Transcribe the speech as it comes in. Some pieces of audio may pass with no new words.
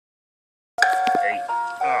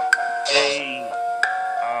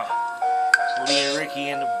Ricky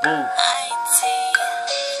in the booth.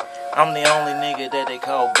 I'm the only nigga that they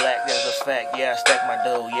call black, that's a fact. Yeah, I stack my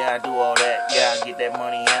dough, yeah, I do all that. Yeah, I get that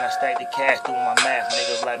money and I stack the cash through my math.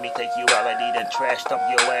 Niggas like me take you out like they done trash stump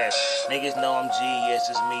your ass. Niggas know I'm G, yes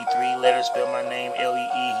it's me. 3 letters spell my name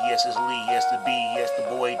L-E-E. Yes it's Lee, yes the B, yes the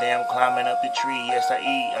boy damn climbing up the tree. Yes I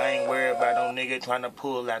eat, I ain't worried about no nigga trying to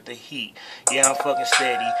pull out the heat. Yeah, I'm fucking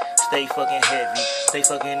steady, stay fucking heavy. Stay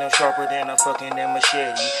fucking them sharper than a fucking damn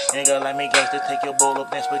machete. Nigga like me gangsta, take your bowl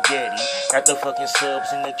up and spaghetti. Got the fucking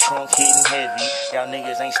subs in the trunk hitting heavy. Y'all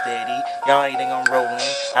niggas ain't steady, y'all ain't think I'm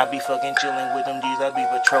rolling. I be fucking chilling with them G's, I be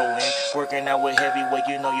patrolling. Working out with heavyweight,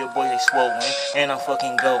 you know your boy they swollen. And I'm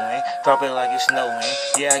fucking going, drop it like it's snowing.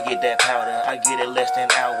 Yeah, I get that powder, I get it less than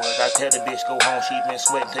hours. I tell the bitch go home, she been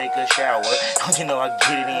sweating, take a shower. Don't you know I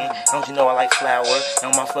get it in, don't you know I like flour.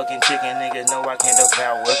 And my fucking chicken niggas know I can't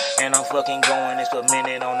devour. And I'm fucking going, it's a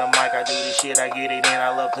minute on the mic. I do this shit, I get it in,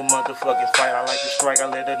 I love to motherfucking fight. I like to strike, I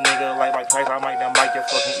let a nigga like my price. I might done bite your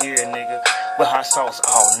fucking ear, nigga, with hot sauce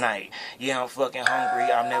all night. Yeah, I'm fucking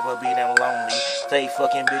hungry, I'll never be them lonely. Stay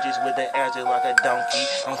fucking bitches with the azure like a donkey.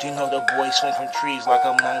 Don't you know the boy swing from trees like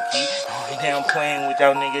a monkey? Oh, damn, playing with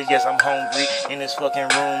y'all niggas, yes, I'm hungry. In this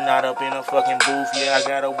fucking room, not up in a fucking booth. Yeah, I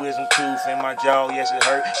got a wisdom tooth in my jaw, yes, it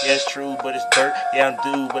hurt. Yes, true, but it's dirt. Yeah, I'm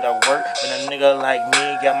due, but I work. But a nigga like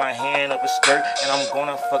me got my hand up a skirt. And I'm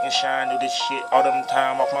gonna fucking shine, do this shit all them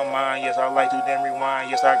time off my mind. Yes, I like to damn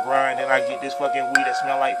rewind. Yes, I grind, and I get this fucking weed that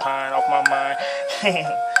smell like pine off my mind.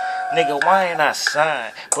 Nigga, why ain't I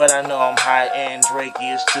signed? But I know I'm high and Drake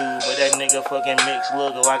is too. But that nigga fucking mix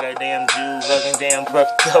look like a damn Jew. Fucking damn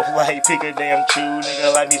fucked up like pick a damn chew.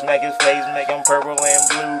 Nigga like me smack his face, make him purple and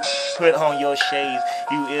blue. Put on your shades,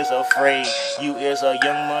 you is afraid. You is a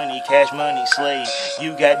young money, cash money slave.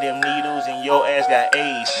 You got them needles and your ass got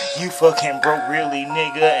AIDS. You fucking broke really,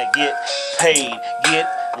 nigga, and get paid. Get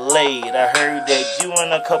laid. I heard that you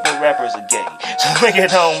and a couple rappers are gay. So nigga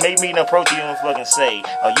don't make me approach you and fucking say,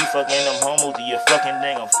 are you fucking them homos to your fucking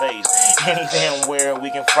dang face? Any damn where we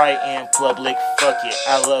can fight in public, fuck it,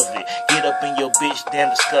 I love it. Get up in your bitch, damn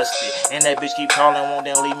disgusted. And that bitch keep calling, won't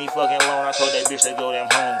then leave me fucking alone. I told that bitch to go damn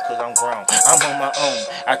home, cause I'm grown. I'm on my own.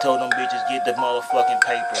 I told them bitches get the motherfucking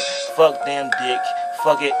paper. Fuck them dick.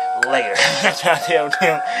 Fuck it later. I try to tell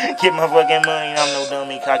them, get my fucking money. I'm no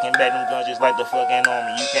dummy, cocking back them guns just like the fucking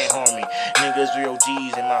army. You can't harm me. Niggas real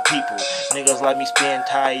G's and my people. Niggas like me spend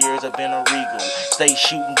tires up in a Regal. Stay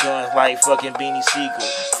shooting guns like fucking Beanie Siegel.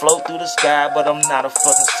 Float through the sky, but I'm not a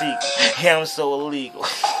fucking seagull. Yeah, I'm so illegal.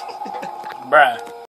 Bruh.